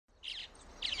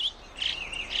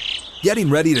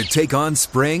Getting ready to take on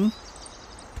spring?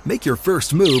 Make your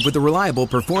first move with the reliable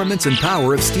performance and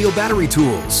power of Steel battery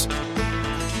tools.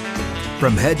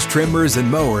 From hedge trimmers and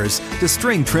mowers to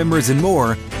string trimmers and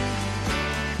more,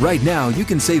 right now you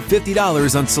can save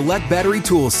 $50 on select battery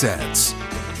tool sets.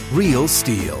 Real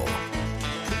Steel.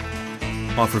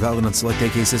 Offer valid on select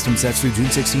AK system sets through June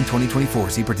 16,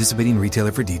 2024. See participating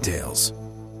retailer for details.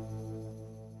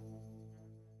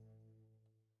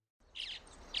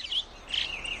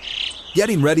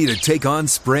 Getting ready to take on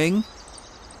spring?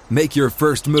 Make your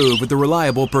first move with the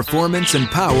reliable performance and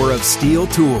power of Steel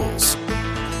tools.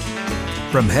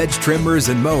 From hedge trimmers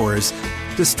and mowers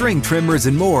to string trimmers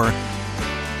and more,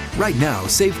 right now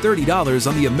save $30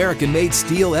 on the American-made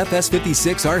Steel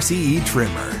FS56 RCE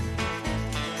trimmer.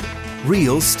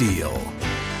 Real Steel.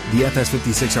 The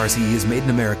FS56 RCE is made in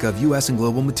America of U.S. and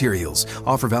global materials.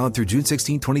 Offer valid through June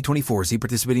 16, 2024. See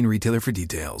participating retailer for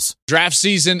details. Draft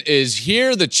season is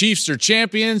here. The Chiefs are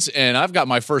champions, and I've got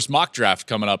my first mock draft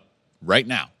coming up right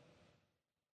now.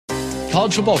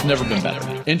 College football has never been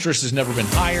better. Interest has never been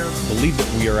higher. I believe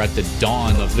that we are at the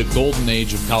dawn of the golden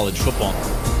age of college football.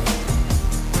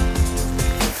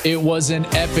 It was an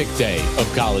epic day of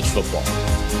college football.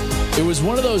 It was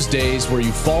one of those days where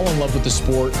you fall in love with the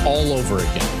sport all over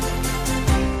again.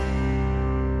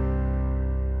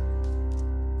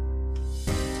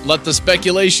 Let the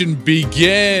speculation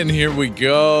begin. Here we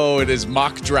go. It is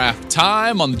mock draft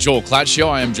time on the Joel Klatt Show.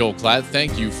 I am Joel Klatt.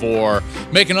 Thank you for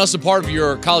making us a part of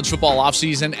your college football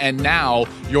offseason and now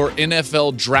your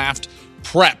NFL draft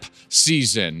prep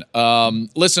season.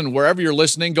 Listen, wherever you're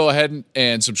listening, go ahead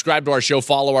and subscribe to our show,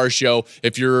 follow our show.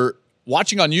 If you're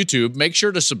watching on YouTube, make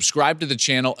sure to subscribe to the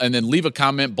channel and then leave a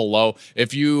comment below.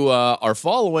 If you are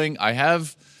following, I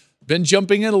have been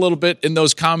jumping in a little bit in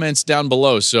those comments down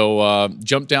below. So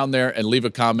jump down there and leave a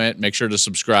comment. Make sure to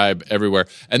subscribe everywhere.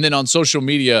 And then on social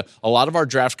media, a lot of our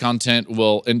draft content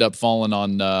will end up falling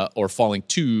on or falling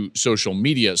to social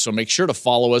media. So make sure to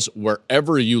follow us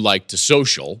wherever you like to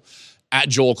social at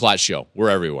Joel Klatt Show. We're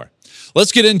everywhere.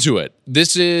 Let's get into it.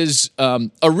 This is a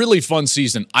really fun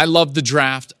season. I love the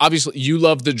draft. Obviously, you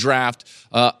love the draft.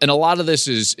 And a lot of this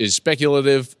is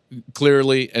speculative,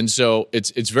 clearly. And so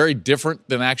it's very different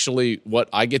than actually what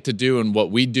I get to do and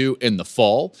what we do in the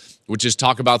fall, which is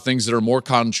talk about things that are more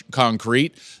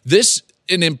concrete. This,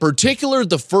 and in particular,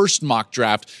 the first mock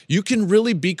draft, you can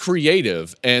really be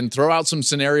creative and throw out some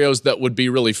scenarios that would be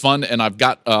really fun. And I've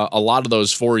got a lot of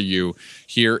those for you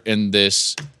here in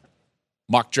this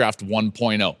Mock Draft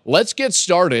 1.0. Let's get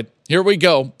started. Here we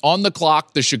go. On the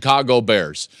clock, the Chicago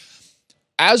Bears.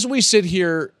 As we sit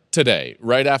here today,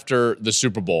 right after the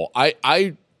Super Bowl,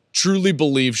 I truly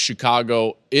believe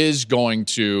Chicago is going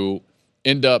to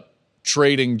end up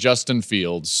trading Justin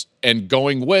Fields and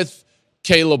going with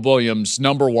Caleb Williams,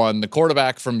 number one, the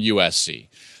quarterback from USC.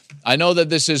 I know that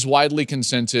this is widely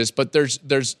consensus, but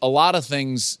there's a lot of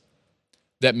things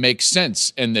that make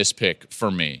sense in this pick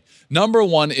for me. Number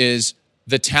one is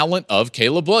the talent of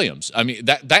Caleb Williams. I mean,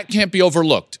 that can't be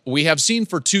overlooked. We have seen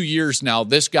for 2 years now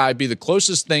this guy be the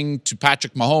closest thing to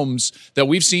Patrick Mahomes that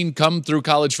we've seen come through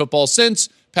college football since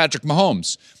Patrick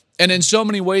Mahomes. And in so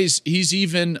many ways, he's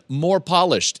even more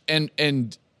polished and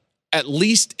at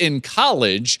least in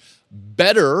college,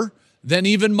 better than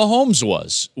even Mahomes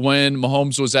was when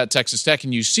Mahomes was at Texas Tech.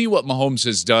 And you see what Mahomes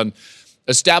has done,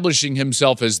 establishing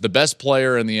himself as the best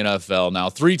player in the NFL, now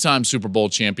 3-time Super Bowl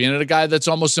champion, and a guy that's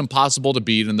almost impossible to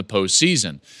beat in the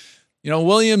postseason. You know,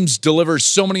 Williams delivers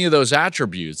so many of those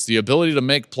attributes, the ability to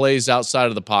make plays outside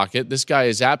of the pocket. This guy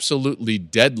is absolutely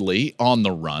deadly on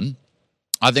the run.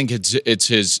 I think it's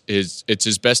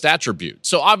his best attribute.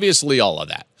 So obviously all of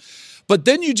that. But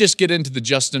then you just get into the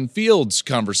Justin Fields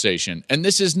conversation, and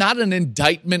this is not an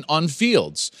indictment on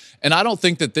Fields. And I don't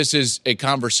think that this is a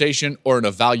conversation or an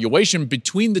evaluation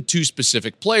between the two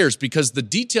specific players because the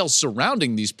details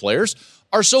surrounding these players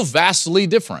are so vastly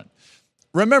different.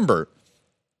 Remember,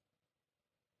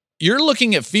 you're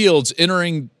looking at Fields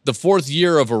entering the 4th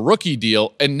year of a rookie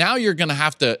deal, and now you're going to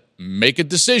have to make a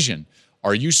decision.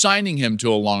 Are you signing him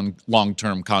to a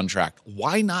long-term contract?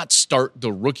 Why not start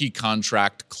the rookie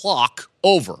contract clock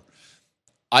over?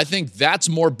 I think that's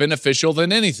more beneficial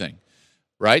than anything,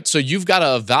 right? So you've got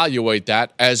to evaluate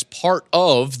that as part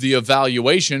of the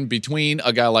evaluation between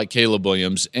a guy like Caleb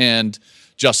Williams and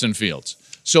Justin Fields.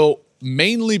 So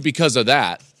mainly because of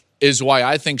that is why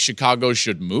I think Chicago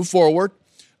should move forward,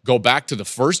 go back to the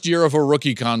first year of a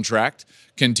rookie contract,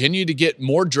 continue to get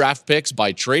more draft picks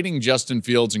by trading Justin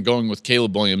Fields and going with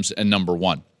Caleb Williams and number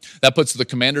one. That puts the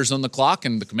Commanders on the clock,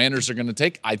 and the Commanders are going to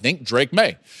take, I think, Drake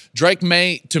May. Drake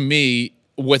May, to me,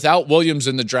 without Williams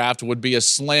in the draft, would be a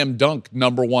slam dunk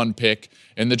number 1 pick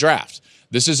in the draft.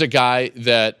 This is a guy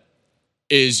that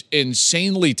is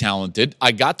insanely talented.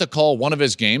 I got to call one of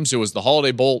his games. It was the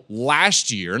Holiday Bowl last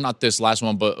year, not this last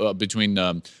one, but between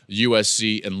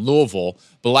USC and Louisville,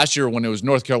 but last year when it was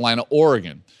North Carolina,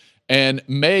 Oregon. And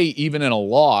May, even in a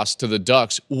loss to the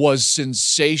Ducks, was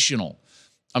sensational.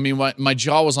 I mean, my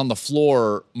jaw was on the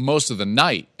floor most of the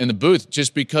night in the booth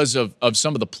just because of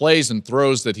some of the plays and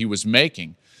throws that he was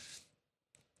making.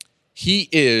 He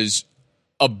is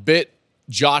a bit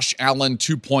Josh Allen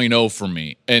 2.0 for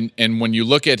me. And when you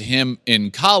look at him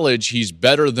in college, he's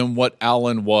better than what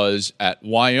Allen was at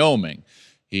Wyoming.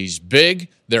 He's big.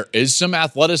 There is some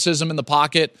athleticism in the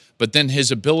pocket, but then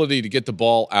his ability to get the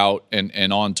ball out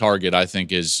and on target, I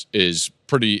think, is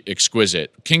pretty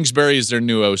exquisite. Kingsbury is their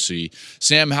new OC.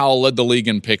 Sam Howell led the league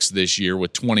in picks this year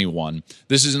with 21.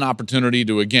 This is an opportunity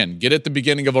to, again, get at the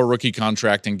beginning of a rookie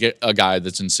contract and get a guy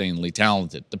that's insanely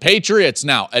talented. The Patriots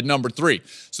now at number 3.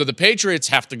 So the Patriots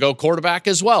have to go quarterback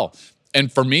as well.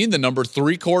 And for me, the number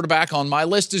 3 quarterback on my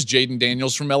list is Jaden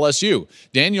Daniels from LSU.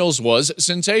 Daniels was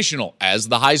sensational as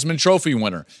the Heisman Trophy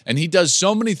winner. And he does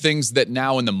so many things that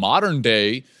now in the modern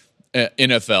day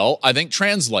NFL, I think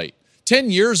translate.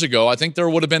 10 years ago, I think there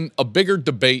would have been a bigger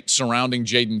debate surrounding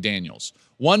Jaden Daniels.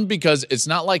 One, because it's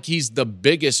not like he's the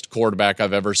biggest quarterback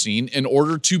I've ever seen in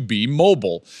order to be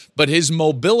mobile. But his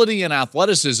mobility and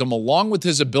athleticism, along with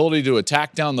his ability to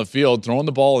attack down the field, throwing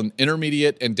the ball in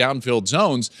intermediate and downfield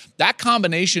zones, that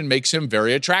combination makes him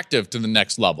very attractive to the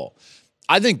next level.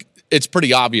 I think it's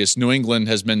pretty obvious New England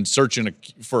has been searching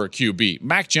for a QB.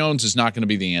 Mac Jones is not going to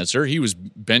be the answer. He was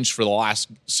benched for the last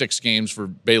 6 games for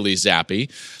Bailey Zappi.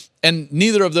 And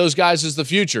neither of those guys is the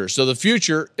future. So the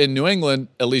future in New England,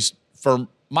 at least for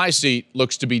my seat,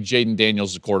 looks to be Jaden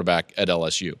Daniels, the quarterback at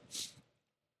LSU.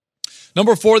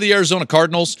 Number 4, the Arizona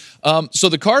Cardinals. So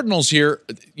the Cardinals here,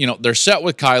 they're set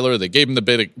with Kyler. They gave him the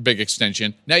big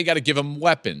extension. Now you got to give him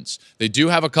weapons. They do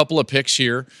have a couple of picks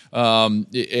here.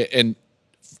 And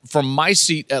from my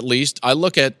seat, at least, I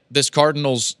look at this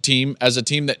Cardinals team as a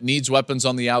team that needs weapons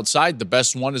on the outside. The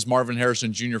best one is Marvin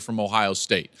Harrison Jr. from Ohio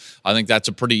State. I think that's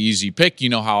a pretty easy pick. You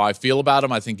know how I feel about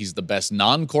him. I think he's the best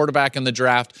non-quarterback in the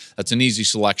draft. That's an easy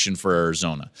selection for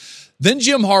Arizona. Then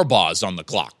Jim Harbaugh is on the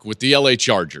clock with the LA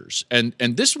Chargers. And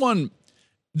this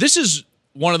is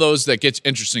one of those that gets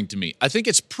interesting to me. I think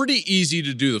it's pretty easy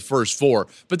to do the first 4,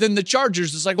 but then the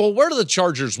Chargers, it's like, well, where do the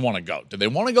Chargers want to go? Do they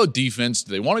want to go defense?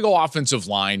 Do they want to go offensive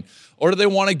line? Or do they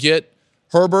want to get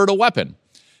Herbert a weapon?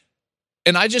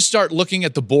 And I just start looking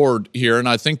at the board here, and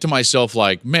I think to myself,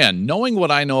 like, man, knowing what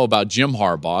I know about Jim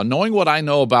Harbaugh, knowing what I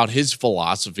know about his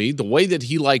philosophy, the way that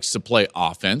he likes to play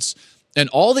offense, and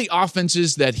all the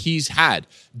offenses that he's had,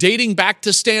 dating back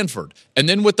to Stanford, and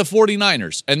then with the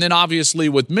 49ers, and then obviously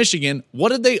with Michigan, what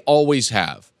did they always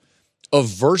have? A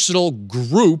versatile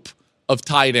group of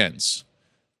tight ends.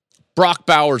 Brock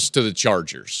Bowers to the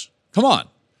Chargers. Come on.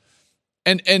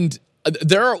 And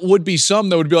there would be some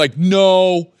that would be like,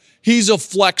 no, he's a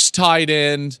flex tight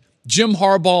end. Jim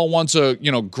Harbaugh wants a,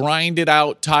 grinded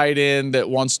out tight end that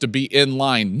wants to be in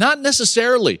line. Not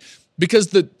necessarily, because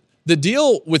the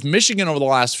deal with Michigan over the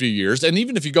last few years, and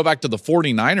even if you go back to the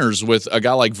 49ers with a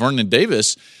guy like Vernon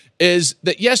Davis, is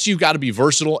that, yes, you've got to be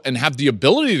versatile and have the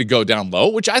ability to go down low,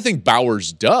 which I think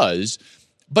Bowers does,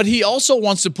 but he also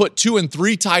wants to put 2 and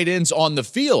 3 tight ends on the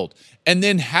field and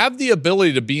then have the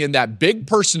ability to be in that big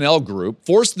personnel group,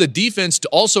 force the defense to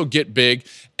also get big,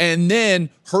 and then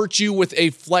hurt you with a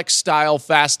flex-style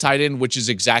fast tight end, which is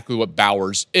exactly what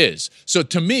Bowers is. So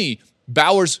to me,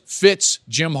 Bowers fits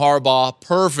Jim Harbaugh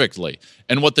perfectly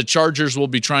and what the Chargers will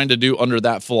be trying to do under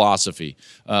that philosophy.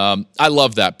 I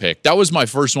love that pick. That was my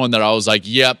first one that I was like,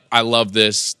 yep, I love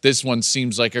this. This one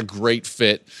seems like a great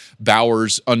fit.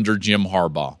 Bowers under Jim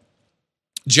Harbaugh.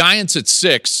 Giants at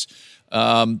 6.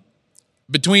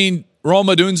 Between Rome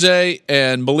Odunze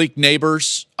and Malik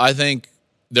Neighbors, I think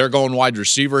they're going wide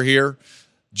receiver here.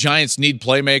 Giants need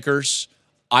playmakers.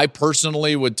 I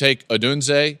personally would take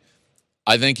Odunze.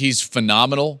 I think he's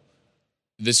phenomenal.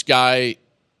 This guy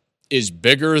is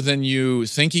bigger than you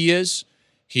think he is.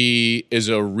 He is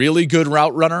a really good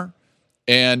route runner.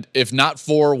 And if not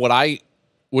for what I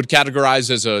would categorize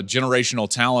as a generational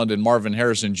talent in Marvin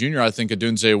Harrison Jr., I think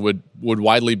Odunze would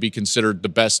widely be considered the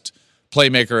best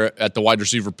playmaker at the wide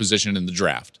receiver position in the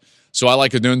draft. So I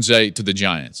like Odunze to the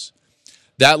Giants.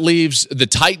 That leaves the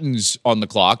Titans on the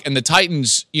clock. And the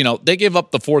Titans, they gave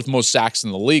up the 4th most sacks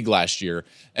in the league last year.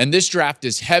 And this draft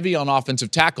is heavy on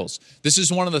offensive tackles. This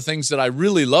is one of the things that I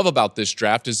really love about this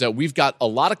draft is that we've got a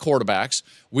lot of quarterbacks.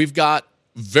 We've got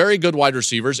very good wide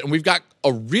receivers, and we've got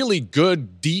a really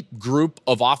good, deep group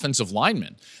of offensive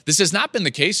linemen. This has not been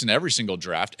the case in every single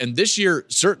draft, and this year,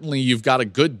 certainly, you've got a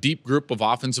good, deep group of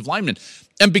offensive linemen.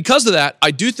 And because of that,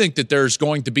 I do think that there's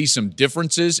going to be some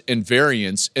differences and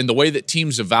variance in the way that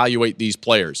teams evaluate these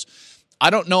players. I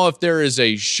don't know if there is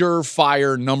a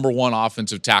surefire number one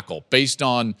offensive tackle based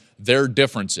on their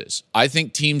differences. I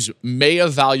think teams may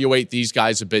evaluate these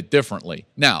guys a bit differently.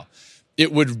 Now,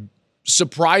 it would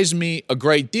surprise me a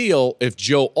great deal if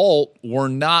Joe Alt were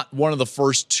not one of the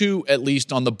first two, at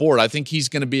least on the board. I think he's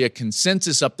going to be a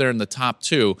consensus up there in the top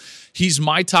two. He's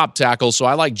my top tackle, so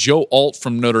I like Joe Alt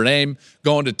from Notre Dame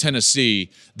going to Tennessee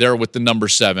there with the number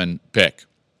 7 pick.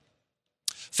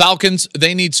 Falcons,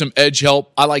 they need some edge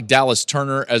help. I like Dallas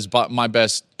Turner as my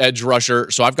best edge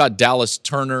rusher. So I've got Dallas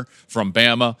Turner from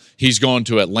Bama. He's going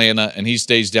to Atlanta, and he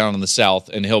stays down in the South,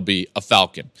 and he'll be a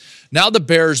Falcon. Now the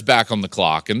Bears back on the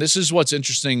clock, and this is what's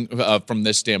interesting from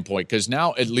this standpoint, because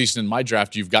now, at least in my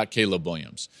draft, you've got Caleb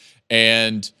Williams.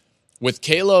 And with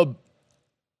Caleb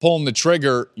pulling the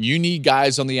trigger, you need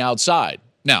guys on the outside.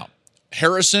 Now,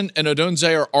 Harrison and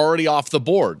Odunze are already off the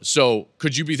board. So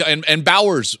could you be, and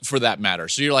Bowers for that matter.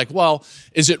 So you're like, well,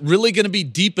 is it really going to be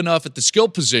deep enough at the skill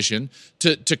position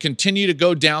to continue to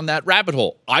go down that rabbit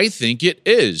hole? I think it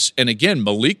is. And again,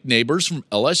 Malik Neighbors from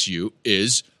LSU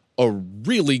is a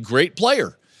really great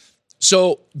player.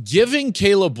 So giving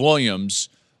Caleb Williams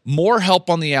more help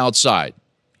on the outside,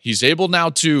 he's able now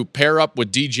to pair up with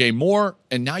DJ Moore,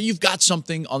 and now you've got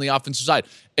something on the offensive side.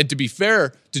 And to be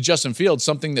fair to Justin Fields,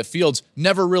 something that Fields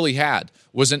never really had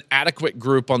was an adequate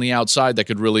group on the outside that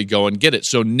could really go and get it.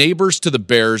 So Neighbors to the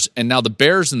Bears, and now the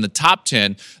Bears in the top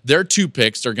 10, their 2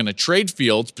 picks, they're going to trade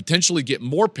Fields, potentially get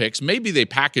more picks. Maybe they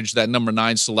package that number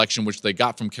 9 selection, which they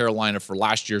got from Carolina for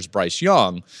last year's Bryce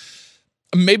Young.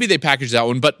 Maybe they package that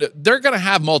one, but they're going to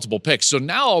have multiple picks. So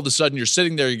now all of a sudden you're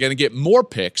sitting there, you're going to get more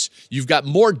picks. You've got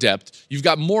more depth. You've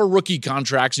got more rookie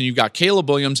contracts, and you've got Caleb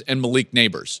Williams and Malik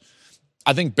Neighbors.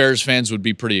 I think Bears fans would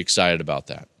be pretty excited about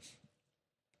that.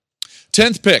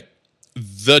 10th pick,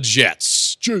 the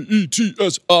Jets.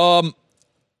 Jets.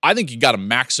 I think you got to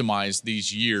maximize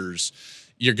these years.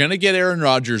 You're going to get Aaron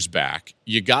Rodgers back.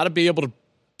 You got to be able to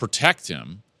protect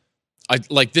him.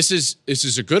 This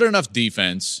is a good enough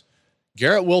defense.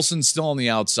 Garrett Wilson's still on the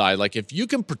outside. Like, if you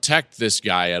can protect this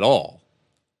guy at all,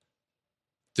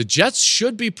 the Jets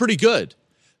should be pretty good.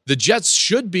 The Jets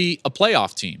should be a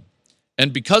playoff team.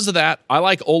 And because of that, I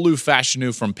like Olu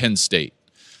Fashanu from Penn State.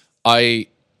 I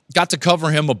got to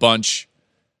cover him a bunch.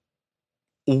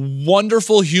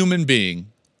 Wonderful human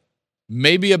being.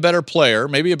 Maybe a better player,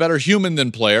 maybe a better human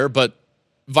than player, but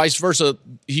vice versa,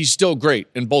 he's still great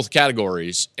in both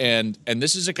categories. And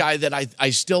this is a guy that I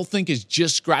still think is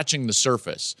just scratching the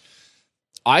surface.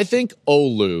 I think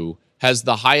Olu has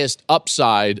the highest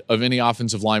upside of any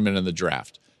offensive lineman in the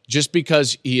draft, just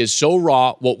because he is so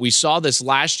raw. What we saw this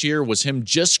last year was him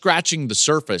just scratching the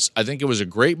surface. I think it was a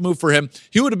great move for him.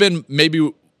 He would have been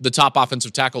maybe the top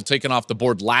offensive tackle taken off the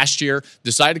board last year,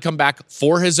 decided to come back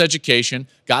for his education,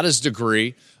 got his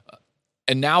degree,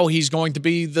 and now he's going to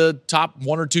be the top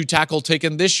 1 or 2 tackle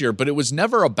taken this year. But it was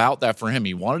never about that for him.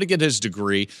 He wanted to get his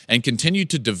degree and continue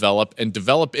to develop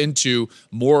into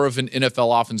more of an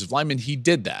NFL offensive lineman. He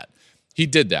did that.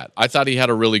 I thought he had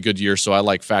a really good year, so I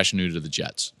like Fashanu to the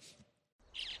Jets.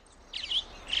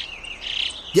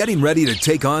 Getting ready to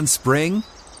take on spring?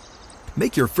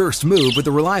 Make your first move with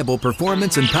the reliable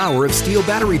performance and power of Steel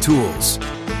battery tools.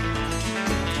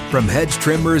 From hedge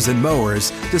trimmers and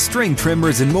mowers to string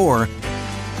trimmers and more,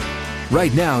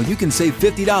 right now you can save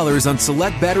 $50 on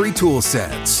select battery tool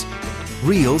sets.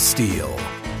 Real Steel.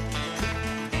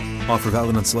 Offer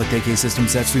valid on select AK system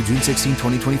sets through June 16,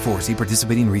 2024. See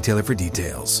participating retailer for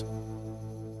details.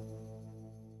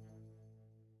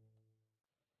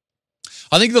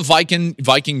 I think the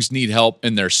Vikings need help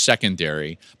in their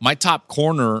secondary. My top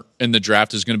corner in the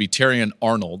draft is going to be Terrion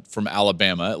Arnold from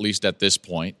Alabama, at least at this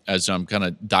point, as I'm kind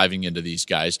of diving into these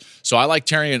guys. So I like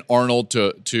Terrion Arnold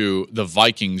to the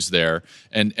Vikings there,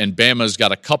 and Bama's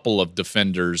got a couple of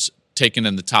defenders taken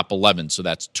in the top 11. So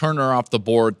that's Turner off the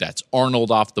board, that's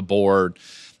Arnold off the board,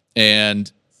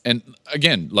 and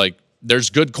again, like, there's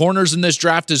good corners in this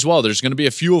draft as well. There's going to be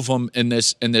a few of them in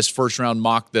this first round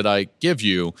mock that I give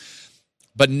you.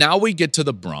 But now we get to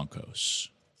the Broncos.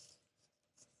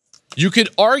 You could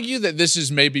argue that this is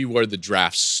maybe where the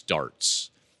draft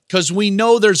starts, because we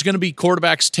know there's going to be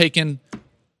quarterbacks taken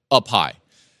up high.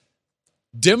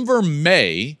 Denver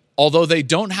may, although they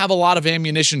don't have a lot of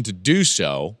ammunition to do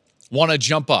so, want to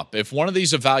jump up. If one of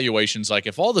these evaluations, like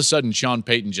if all of a sudden Sean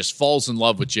Payton just falls in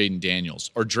love with Jaden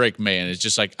Daniels or Drake May and it's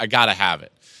just like, I got to have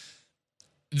it.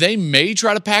 they may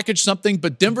try to package something,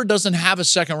 but Denver doesn't have a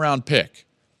second-round pick.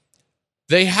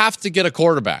 They have to get a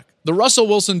quarterback. The Russell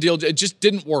Wilson deal, it just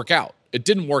didn't work out. It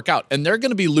didn't work out. And they're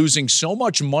going to be losing so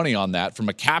much money on that from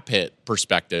a cap hit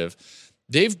perspective.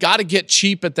 They've got to get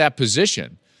cheap at that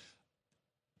position.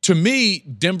 To me,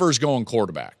 Denver's going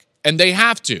quarterback. And they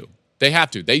have to. They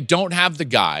have to. They don't have the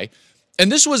guy.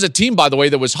 And this was a team, by the way,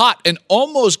 that was hot and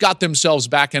almost got themselves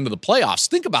back into the playoffs.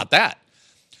 Think about that.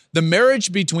 The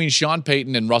marriage between Sean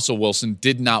Payton and Russell Wilson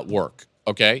did not work,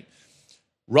 okay?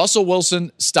 Russell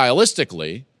Wilson,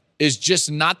 stylistically, is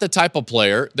just not the type of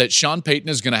player that Sean Payton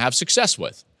is going to have success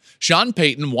with. Sean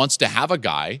Payton wants to have a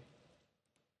guy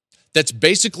that's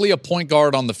basically a point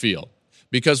guard on the field,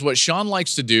 because what Sean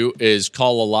likes to do is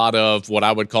call a lot of what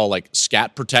I would call like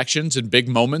scat protections in big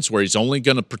moments where he's only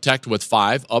going to protect with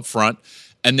 5 up front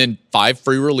and then 5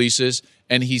 free releases.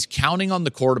 And he's counting on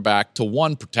the quarterback to,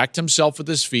 one, protect himself with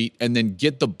his feet and then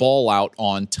get the ball out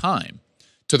on time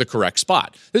to the correct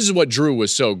spot. This is what Drew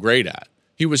was so great at.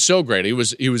 He was so great. He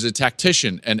was a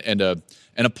tactician and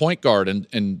a point guard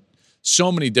in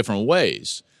so many different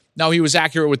ways. Now, he was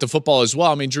accurate with the football as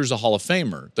well. I mean, Drew's a Hall of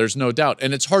Famer. There's no doubt.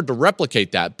 And it's hard to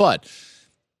replicate that. But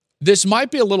this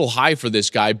might be a little high for this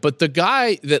guy. But the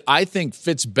guy that I think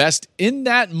fits best in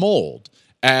that mold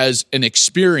as an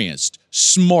experienced,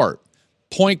 smart,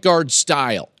 point guard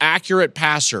style, accurate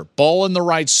passer, ball in the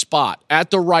right spot, at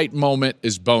the right moment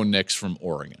is Bo Nix from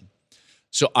Oregon.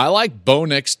 So I like Bo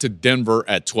Nix to Denver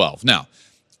at 12. Now,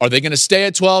 are they going to stay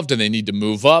at 12? Do they need to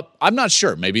move up? I'm not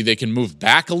sure. Maybe they can move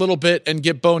back a little bit and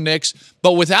get Bo Nix.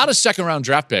 But without a second-round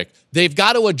draft pick, they've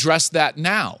got to address that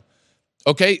now.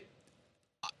 Okay?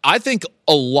 I think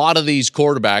a lot of these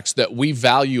quarterbacks that we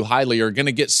value highly are going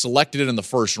to get selected in the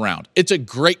first round. It's a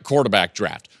great quarterback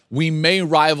draft. We may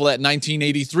rival that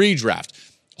 1983 draft.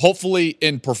 Hopefully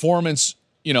in performance,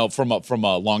 from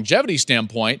a longevity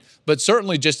standpoint, but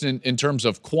certainly just in terms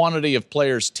of quantity of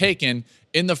players taken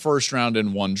in the first round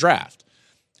in one draft.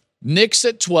 Nix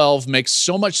at 12 makes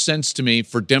so much sense to me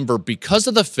for Denver because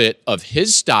of the fit of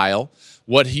his style,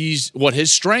 what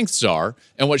his strengths are,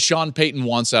 and what Sean Payton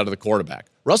wants out of the quarterback.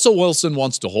 Russell Wilson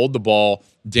wants to hold the ball,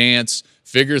 dance,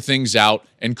 figure things out,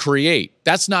 and create.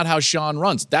 That's not how Sean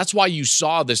runs. That's why you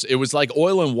saw this. It was like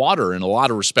oil and water in a lot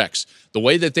of respects. The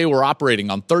way that they were operating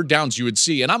on third downs, you would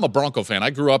see, and I'm a Bronco fan. I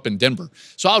grew up in Denver,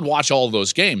 so I would watch all of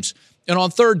those games. And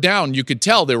on third down, you could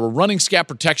tell they were running scat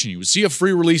protection. You would see a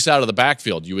free release out of the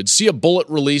backfield. You would see a bullet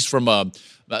release from a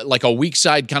weak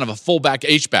side, kind of a fullback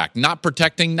H-back, not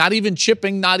protecting, not even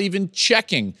chipping, not even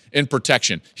checking in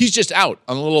protection. He's just out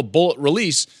on a little bullet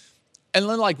release. And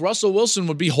then like Russell Wilson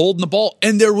would be holding the ball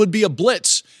and there would be a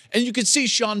blitz. And you could see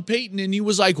Sean Payton and he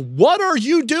was like, what are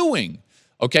you doing?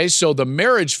 Okay, so the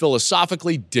marriage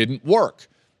philosophically didn't work.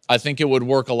 I think it would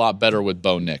work a lot better with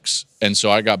Bo Nix. And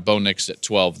so I got Bo Nix at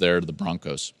 12 there to the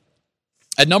Broncos.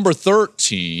 At number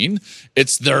 13,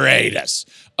 it's the Raiders.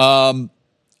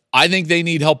 I think they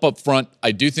need help up front.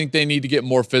 I do think they need to get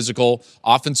more physical.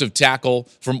 Offensive tackle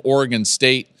from Oregon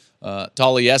State,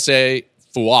 Taliese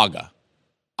Fuaga.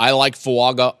 I like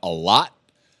Fuaga a lot.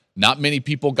 Not many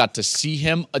people got to see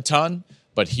him a ton,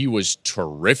 but he was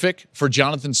terrific for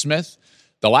Jonathan Smith.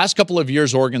 The last couple of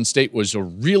years, Oregon State was a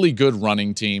really good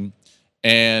running team,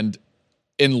 and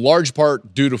in large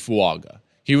part due to Fuaga.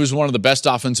 He was one of the best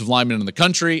offensive linemen in the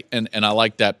country, and I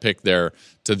like that pick there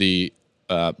to the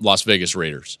Las Vegas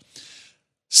Raiders.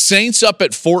 Saints up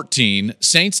at 14.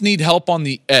 Saints need help on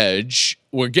the edge.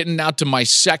 We're getting out to my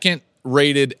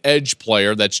second-rated edge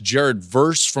player. That's Jared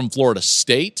Verse from Florida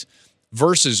State.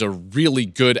 Verse is a really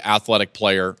good athletic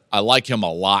player. I like him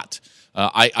a lot.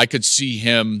 I could see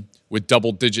him with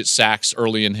double-digit sacks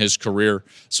early in his career,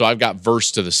 so I've got Verse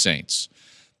to the Saints.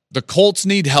 The Colts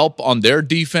need help on their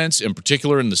defense, in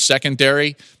particular in the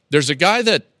secondary. There's a guy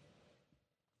that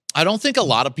I don't think a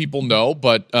lot of people know,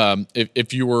 but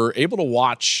if you were able to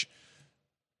watch,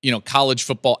 college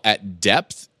football at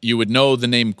depth, you would know the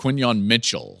name Quinyon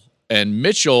Mitchell. And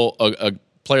Mitchell, a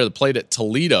player that played at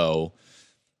Toledo,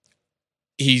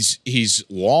 he's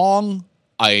long.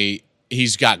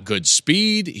 He's got good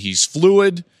speed. He's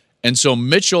fluid. And so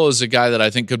Mitchell is a guy that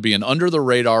I think could be an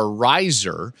under-the-radar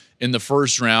riser in the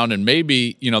first round. And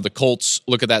maybe, the Colts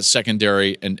look at that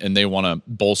secondary and they want to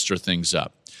bolster things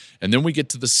up. And then we get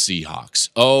to the Seahawks.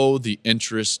 Oh, the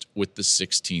interest with the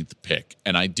 16th pick.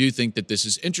 And I do think that this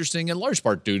is interesting in large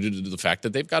part due to the fact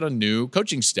that they've got a new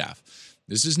coaching staff.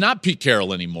 This is not Pete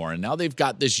Carroll anymore. And now they've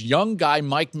got this young guy,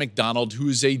 Mike McDonald, who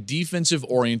is a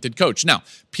defensive-oriented coach. Now,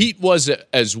 Pete was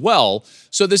as well,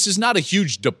 so this is not a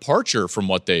huge departure from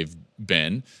what they've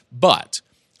been. But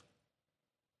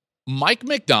Mike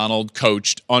McDonald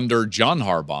coached under John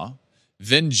Harbaugh.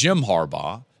 then Jim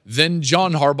Harbaugh, then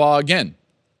John Harbaugh again.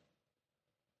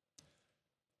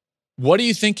 What do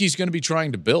you think he's going to be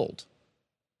trying to build?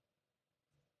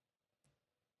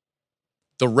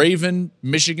 The Raven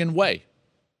Michigan way.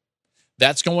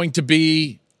 That's going to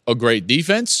be a great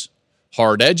defense,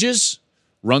 hard edges,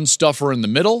 run stuffer in the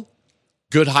middle,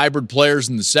 good hybrid players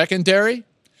in the secondary,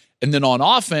 and then on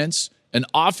offense, an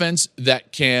offense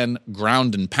that can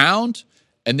ground and pound,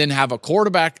 and then have a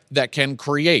quarterback that can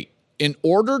create. In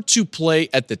order to play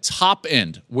at the top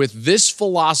end with this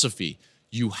philosophy,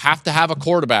 you have to have a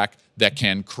quarterback that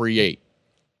can create.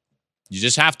 You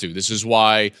just have to. This is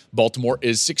why Baltimore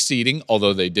is succeeding,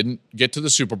 although they didn't get to the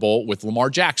Super Bowl with Lamar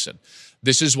Jackson.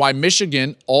 This is why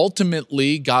Michigan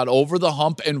ultimately got over the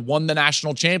hump and won the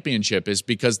national championship, is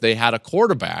because they had a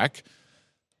quarterback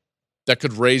that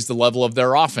could raise the level of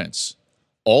their offense.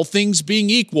 All things being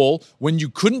equal, when you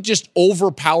couldn't just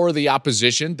overpower the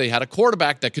opposition, they had a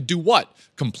quarterback that could do what?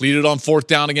 Complete it on fourth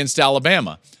down against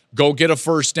Alabama. Go get a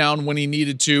first down when he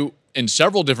needed to in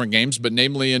several different games, but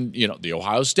namely in, the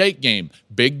Ohio State game,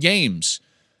 big games.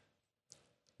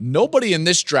 Nobody in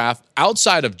this draft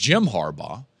outside of Jim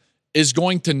Harbaugh is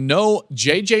going to know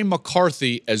J.J.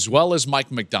 McCarthy as well as Mike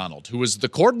Macdonald, who was the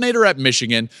coordinator at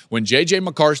Michigan when J.J.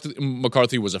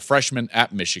 McCarthy was a freshman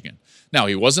at Michigan. Now,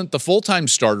 he wasn't the full-time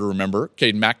starter, remember.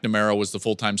 Caden McNamara was the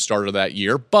full-time starter that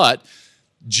year, but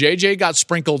J.J. got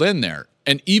sprinkled in there.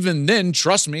 And even then,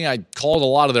 trust me, I called a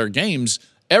lot of their games.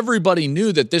 Everybody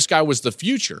knew that this guy was the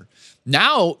future.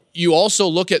 Now, you also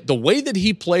look at the way that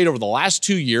he played over the last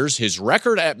 2 years, his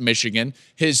record at Michigan,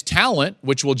 his talent,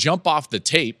 which will jump off the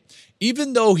tape.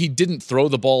 Even though he didn't throw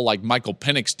the ball like Michael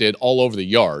Penix did all over the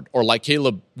yard, or like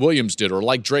Caleb Williams did, or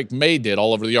like Drake May did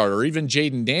all over the yard, or even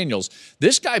Jaden Daniels,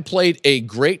 this guy played a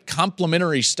great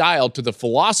complementary style to the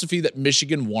philosophy that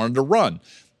Michigan wanted to run.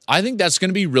 I think that's going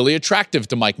to be really attractive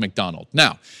to Mike Macdonald.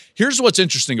 Now, here's what's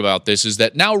interesting about this is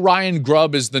that now Ryan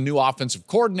Grubb is the new offensive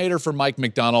coordinator for Mike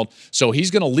Macdonald, so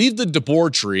he's going to leave the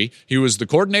DeBoer tree. He was the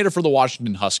coordinator for the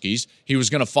Washington Huskies. He was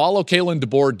going to follow Kalen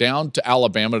DeBoer down to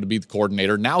Alabama to be the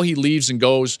coordinator. Now he leaves and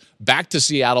goes back to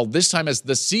Seattle, this time as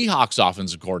the Seahawks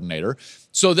offensive coordinator.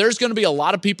 So there's going to be a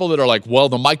lot of people that are like, well,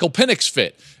 the Michael Penix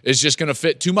fit is just going to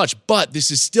fit too much. But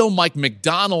this is still Mike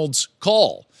Macdonald's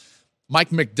call.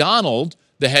 Mike Macdonald,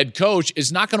 the head coach,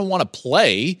 is not going to want to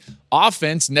play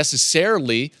offense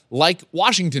necessarily like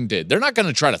Washington did. They're not going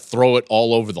to try to throw it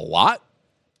all over the lot.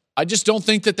 I just don't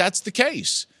think that that's the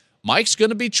case. Mike's going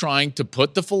to be trying to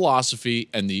put the philosophy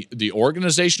and the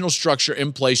organizational structure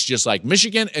in place just like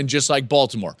Michigan and just like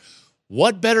Baltimore.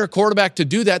 What better quarterback to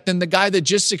do that than the guy that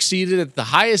just succeeded at the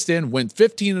highest end, went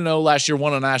 15-0 last year,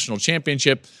 won a national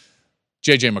championship,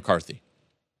 J.J. McCarthy.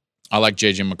 I like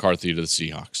J.J. McCarthy to the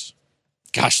Seahawks.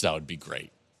 Gosh, that would be great.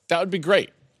 That would be great.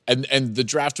 And the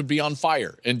draft would be on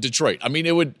fire in Detroit. I mean,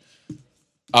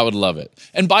 I would love it.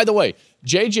 And by the way,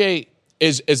 JJ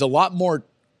is a lot more,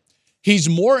 he's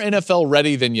more NFL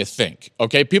ready than you think.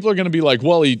 Okay. People are going to be like,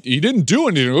 well, he didn't do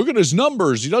anything. Look at his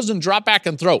numbers. He doesn't drop back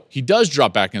and throw. He does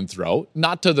drop back and throw,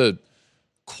 not to the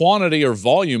quantity or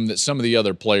volume that some of the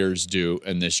other players do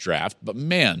in this draft. But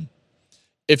man,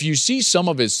 if you see some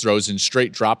of his throws in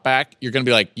straight drop back, you're going to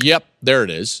be like, yep, there it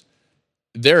is.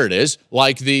 There it is.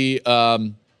 Like the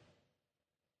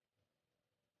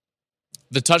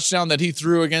touchdown that he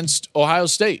threw against Ohio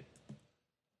State.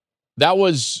 That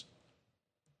was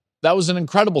an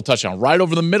incredible touchdown, right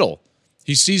over the middle.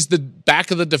 He sees the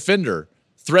back of the defender,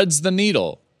 threads the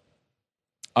needle.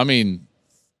 I mean,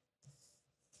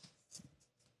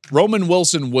 Roman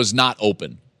Wilson was not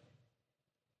open.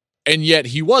 And yet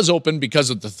he was open because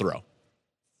of the throw.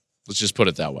 Let's just put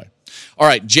it that way. All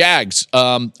right, Jags.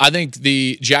 I think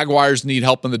the Jaguars need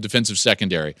help in the defensive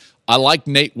secondary. I like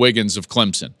Nate Wiggins of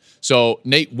Clemson. So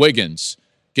Nate Wiggins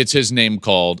gets his name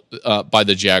called by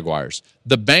the Jaguars.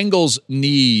 The Bengals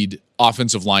need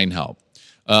offensive line help.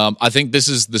 I think this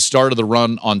is the start of the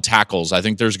run on tackles. I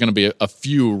think there's going to be a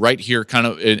few right here kind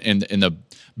of in the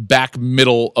back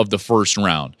middle of the first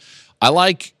round. I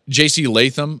like J.C.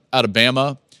 Latham out of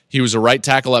Bama. He was a right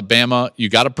tackle at Bama. You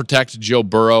got to protect Joe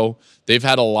Burrow. They've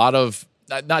had a lot of,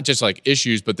 not just like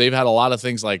issues, but they've had a lot of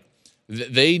things like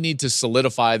they need to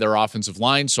solidify their offensive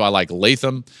line. So I like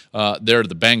Latham. They're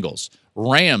the Bengals.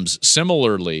 Rams,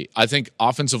 similarly, I think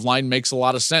offensive line makes a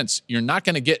lot of sense. You're not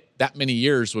going to get that many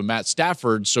years with Matt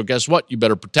Stafford, so guess what? You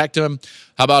better protect him.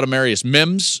 How about Amarius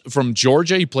Mims from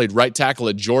Georgia? He played right tackle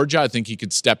at Georgia. I think he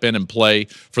could step in and play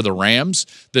for the Rams.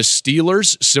 The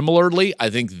Steelers, similarly, I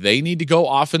think they need to go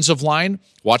offensive line.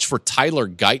 Watch for Tyler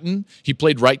Guyton. He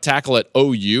played right tackle at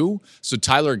OU, so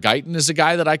Tyler Guyton is a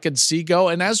guy that I could see go.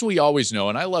 And as we always know,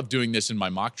 and I love doing this in my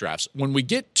mock drafts, when we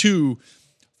get to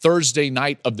Thursday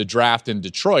night of the draft in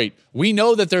Detroit, we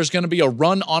know that there's going to be a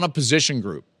run on a position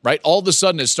group, right? All of a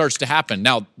sudden it starts to happen.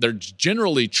 Now, there's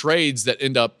generally trades that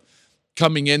end up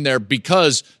coming in there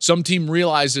because some team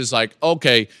realizes like,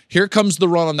 okay, here comes the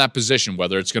run on that position,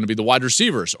 whether it's going to be the wide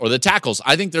receivers or the tackles.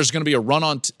 I think there's going to be a run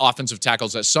on offensive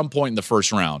tackles at some point in the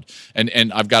first round.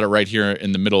 And I've got it right here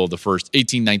in the middle of the first,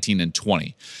 18, 19, and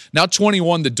 20. Now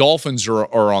 21, the Dolphins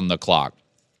are on the clock.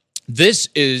 This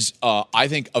is, I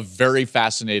think, a very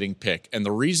fascinating pick. And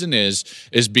the reason is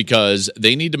because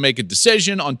they need to make a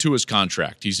decision on Tua's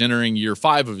contract. He's entering year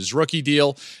 5 of his rookie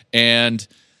deal. And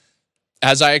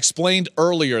as I explained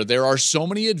earlier, there are so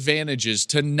many advantages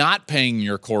to not paying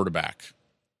your quarterback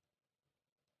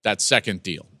that second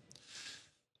deal.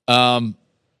 I'm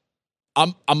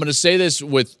going to say this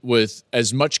with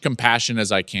as much compassion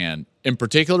as I can, in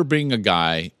particular being a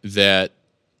guy that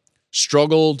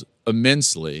struggled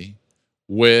immensely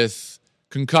with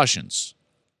concussions.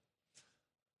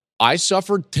 I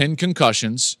suffered 10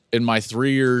 concussions in my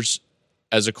 3 years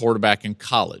as a quarterback in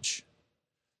college.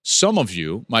 Some of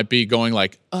you might be going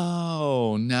like,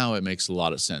 oh, now it makes a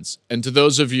lot of sense. And to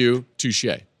those of you, touche.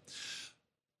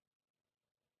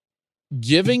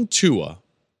 Giving Tua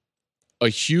a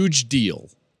huge deal,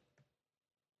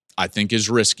 I think is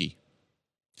risky.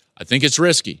 I think it's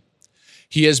risky.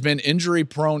 He has been injury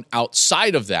prone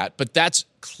outside of that, but that's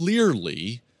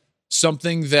clearly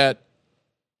something that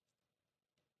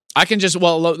I can just,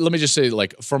 well, let me just say,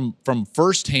 like, from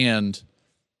firsthand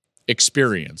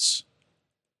experience,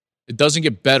 it doesn't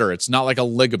get better. It's not like a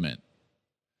ligament.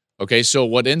 Okay, so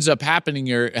what ends up happening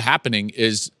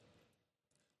is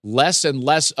less and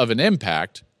less of an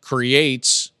impact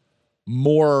creates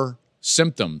more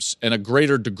symptoms and a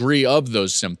greater degree of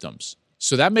those symptoms.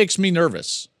 So that makes me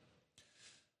nervous.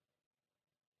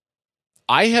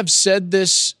 I have said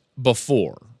this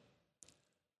before.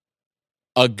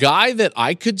 A guy that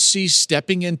I could see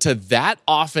stepping into that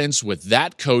offense with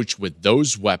that coach with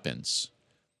those weapons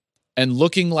and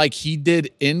looking like he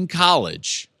did in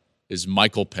college is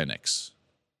Michael Penix.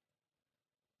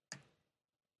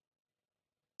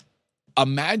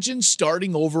 Imagine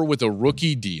starting over with a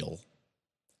rookie deal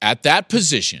at that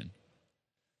position,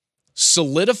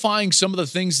 solidifying some of the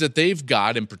things that they've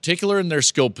got, in particular in their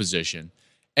skill position,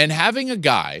 and having a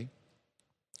guy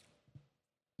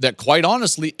that, quite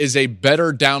honestly, is a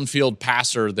better downfield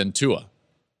passer than Tua.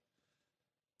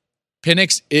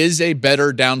 Penix is a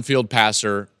better downfield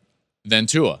passer than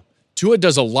Tua. Tua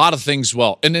does a lot of things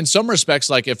well. And in some respects,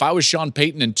 like if I was Sean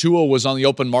Payton and Tua was on the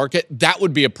open market, that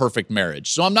would be a perfect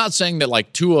marriage. So I'm not saying that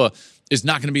like Tua is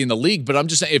not going to be in the league, but I'm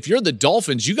just saying if you're the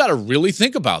Dolphins, you got to really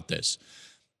think about this.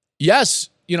 Yes,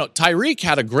 you know, Tyreek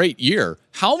had a great year.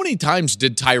 How many times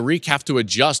did Tyreek have to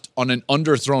adjust on an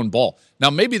underthrown ball? Now,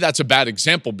 maybe that's a bad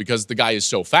example because the guy is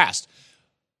so fast,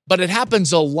 but it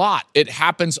happens a lot. It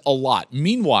happens a lot.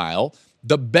 Meanwhile,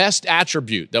 the best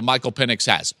attribute that Michael Penix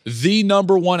has, the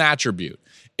number one attribute,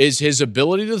 is his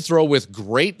ability to throw with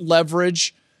great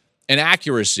leverage and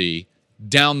accuracy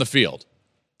down the field.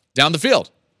 Down the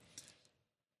field.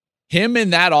 Him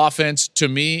in that offense, to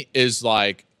me, is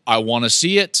like, I want to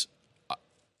see it.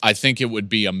 I think it would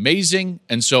be amazing.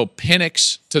 And so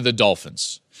Penix to the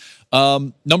Dolphins.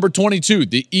 Number 22,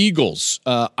 the Eagles.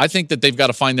 I think that they've got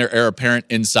to find their heir apparent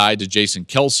inside to Jason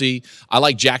Kelce. I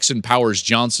like Jackson Powers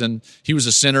Johnson. He was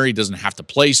a center. He doesn't have to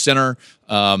play center.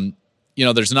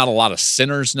 There's not a lot of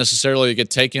centers necessarily that get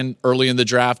taken early in the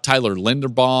draft. Tyler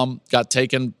Linderbaum got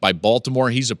taken by Baltimore.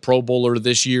 He's a Pro Bowler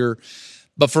this year.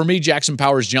 But for me, Jackson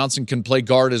Powers Johnson can play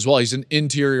guard as well. He's an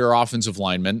interior offensive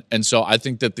lineman. And so I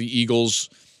think that the Eagles,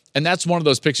 and that's one of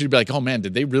those picks you'd be like, oh man,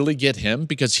 did they really get him?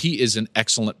 Because he is an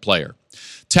excellent player.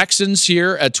 Texans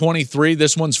here at 23.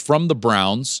 This one's from the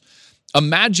Browns.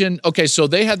 Imagine, okay, so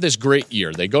they had this great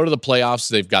year. They go to the playoffs.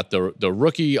 They've got the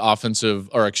rookie offensive,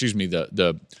 or excuse me,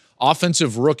 the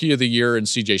offensive rookie of the year in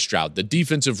C.J. Stroud, the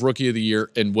defensive rookie of the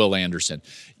year in Will Anderson.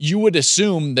 You would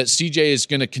assume that C.J. is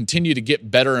going to continue to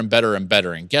get better and better and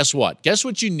better. And guess what? Guess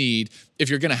what you need if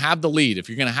you're going to have the lead, if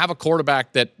you're going to have a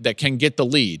quarterback that can get the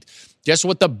lead. Guess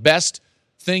what the best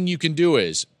thing you can do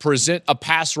is? Present a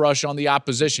pass rush on the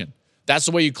opposition. That's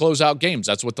the way you close out games.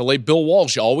 That's what the late Bill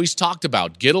Walsh always talked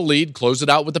about. Get a lead, close it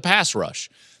out with the pass rush.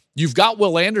 You've got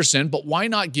Will Anderson, but why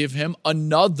not give him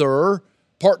another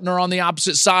partner on the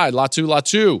opposite side?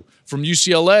 Latu from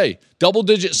UCLA,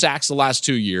 double-digit sacks the last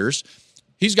 2 years.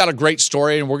 He's got a great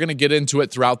story, and we're going to get into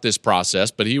it throughout this process,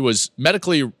 but he was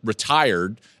medically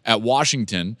retired at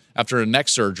Washington after a neck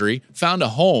surgery, found a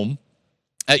home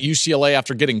at UCLA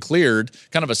after getting cleared,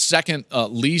 kind of a second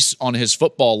lease on his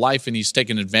football life, and he's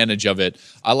taken advantage of it.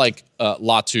 I like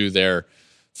Latu there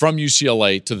from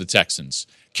UCLA to the Texans.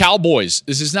 Cowboys,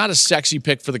 this is not a sexy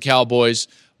pick for the Cowboys,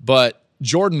 but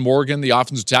Jordan Morgan, the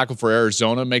offensive tackle for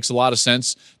Arizona, makes a lot of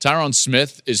sense. Tyron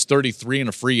Smith is 33 and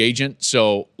a free agent,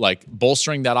 so like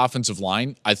bolstering that offensive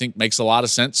line, I think makes a lot of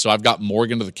sense. So I've got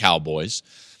Morgan to the Cowboys.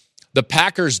 The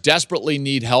Packers desperately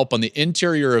need help on the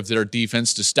interior of their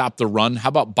defense to stop the run. How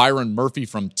about Byron Murphy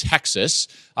from Texas?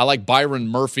 I like Byron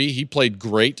Murphy. He played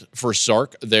great for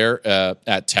Sark there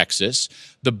at Texas.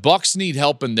 The Bucs need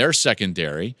help in their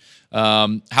secondary.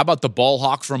 How about the ball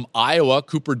hawk from Iowa,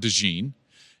 Cooper DeJean?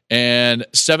 And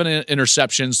 7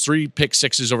 interceptions, 3 pick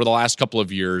sixes over the last couple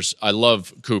of years. I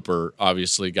love Cooper.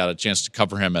 Obviously, got a chance to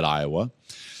cover him at Iowa.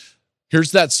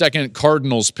 Here's that second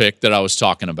Cardinals pick that I was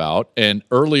talking about. And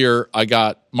earlier, I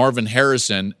got Marvin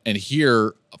Harrison. And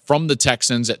here, from the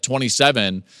Texans at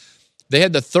 27, they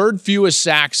had the third fewest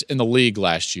sacks in the league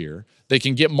last year. They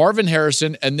can get Marvin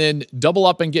Harrison and then double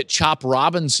up and get Chop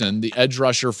Robinson, the edge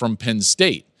rusher from Penn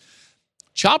State.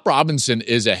 Chop Robinson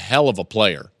is a hell of a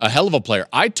player.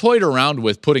 I toyed around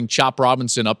with putting Chop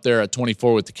Robinson up there at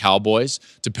 24 with the Cowboys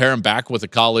to pair him back with a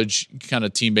college kind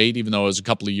of teammate, even though it was a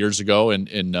couple of years ago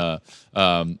in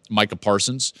Micah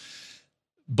Parsons.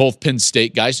 Both Penn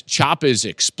State guys. Chop is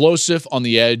explosive on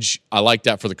the edge. I like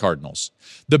that for the Cardinals.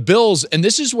 The Bills, and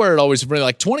this is where it always,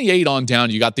 like 28 on down,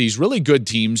 you got these really good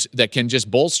teams that can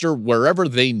just bolster wherever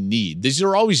they need. These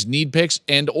are always need picks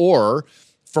and or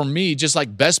for me, just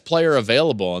like best player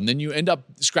available. And then you end up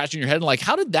scratching your head and like,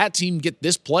 how did that team get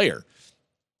this player?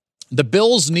 The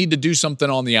Bills need to do something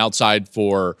on the outside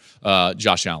for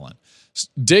Josh Allen.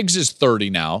 Diggs is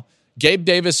 30 now. Gabe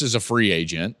Davis is a free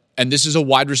agent. And this is a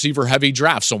wide receiver heavy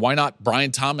draft. So why not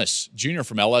Brian Thomas Jr.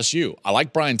 from LSU? I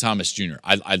like Brian Thomas Jr.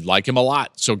 I like him a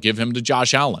lot. So give him to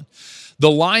Josh Allen.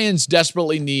 The Lions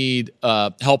desperately need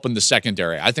help in the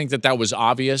secondary. I think that was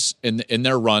obvious in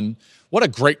their run. What a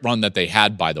great run that they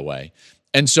had, by the way.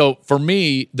 And so for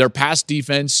me, their pass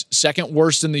defense, second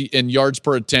worst in yards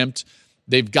per attempt.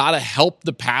 They've got to help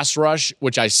the pass rush,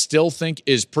 which I still think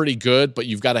is pretty good, but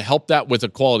you've got to help that with a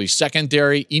quality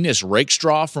secondary. Enos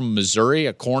Rakestraw from Missouri,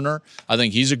 a corner. I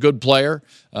think he's a good player.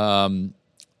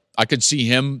 I could see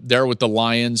him there with the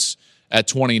Lions at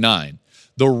 29.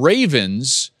 The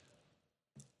Ravens,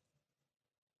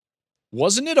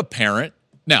 wasn't it apparent?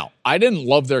 Now, I didn't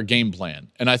love their game plan,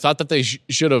 and I thought that they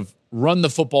should have run the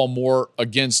football more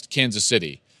against Kansas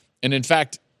City. And in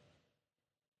fact,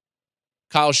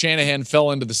 Kyle Shanahan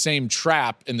fell into the same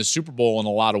trap in the Super Bowl in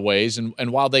a lot of ways.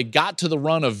 And while they got to the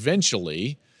run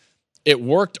eventually, it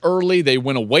worked early. They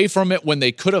went away from it when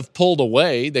they could have pulled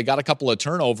away. They got a couple of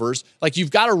turnovers. Like,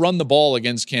 you've got to run the ball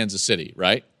against Kansas City,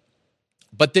 right?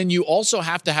 But then you also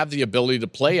have to have the ability to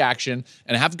play action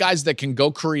and have guys that can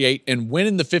go create and win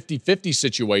in the 50-50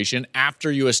 situation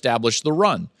after you establish the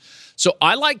run. So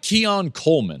I like Keon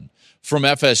Coleman from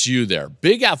FSU there.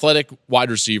 Big athletic wide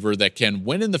receiver that can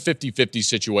win in the 50-50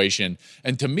 situation.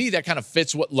 And to me, that kind of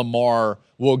fits what Lamar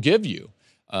will give you.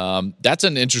 That's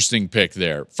an interesting pick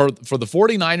there. For the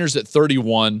 49ers at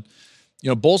 31,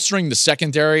 bolstering the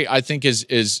secondary, I think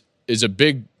is a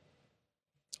big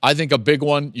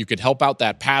one. You could help out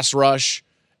that pass rush.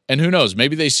 And who knows,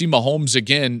 maybe they see Mahomes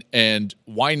again, and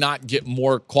why not get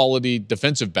more quality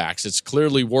defensive backs? It's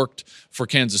clearly worked for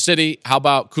Kansas City. How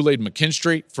about Kool-Aid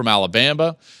McKinstry from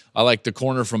Alabama? I like the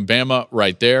corner from Bama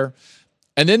right there.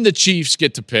 And then the Chiefs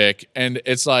get to pick, and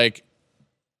it's like,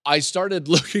 I started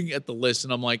looking at the list,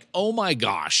 and I'm like, oh my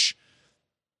gosh,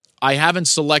 I haven't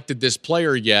selected this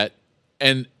player yet.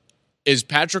 And is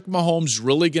Patrick Mahomes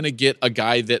really going to get a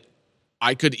guy that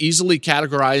I could easily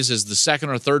categorize as the second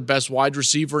or third best wide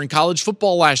receiver in college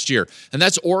football last year? And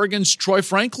that's Oregon's Troy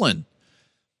Franklin.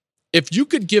 If you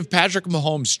could give Patrick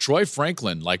Mahomes Troy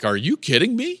Franklin, like, are you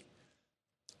kidding me?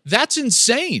 That's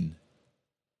insane.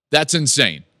 That's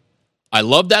insane. I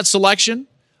love that selection.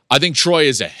 I think Troy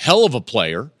is a hell of a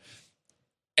player.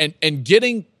 And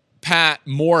getting Pat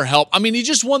more help. I mean, he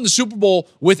just won the Super Bowl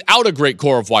without a great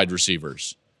core of wide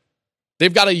receivers.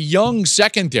 They've got a young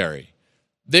secondary.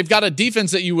 They've got a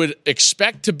defense that you would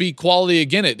expect to be quality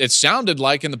again. It sounded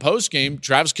like in the postgame,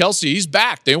 Travis Kelce, he's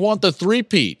back. They want the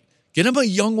three-peat. Get him a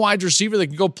young wide receiver that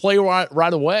can go play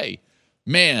right away.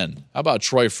 Man, how about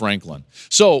Troy Franklin?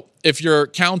 So if you're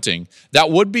counting, that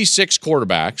would be 6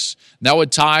 quarterbacks. That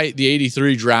would tie the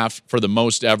 83 draft for the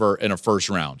most ever in a first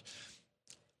round.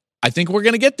 I think we're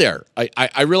going to get there.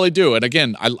 I really do. And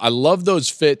again, I love those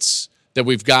fits that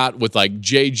we've got with like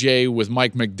JJ with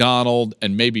Mike McDonald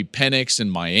and maybe Penix in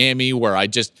Miami, where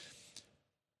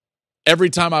every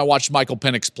time I watched Michael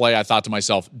Penix play, I thought to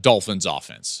myself, Dolphins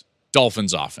offense.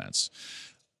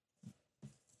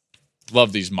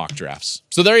 Love these mock drafts.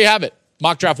 So there you have it.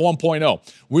 Mock Draft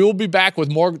 1.0. We will be back with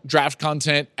more draft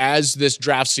content as this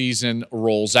draft season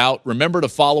rolls out. Remember to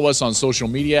follow us on social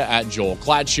media at Joel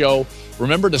Klatt Show.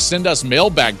 Remember to send us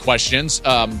mailbag questions.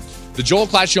 The Joel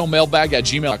Klatt Show mailbag at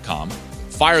gmail.com.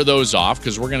 Fire those off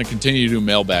because we're going to continue to do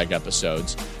mailbag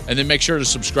episodes. And then make sure to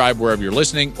subscribe wherever you're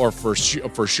listening, or for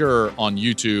sure on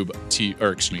YouTube,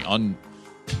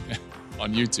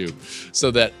 on YouTube,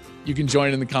 so that you can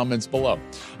join in the comments below.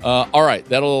 All right,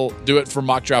 that'll do it for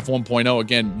Mock Draft 1.0.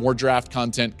 Again, more draft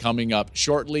content coming up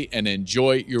shortly, and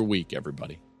enjoy your week,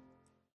 everybody.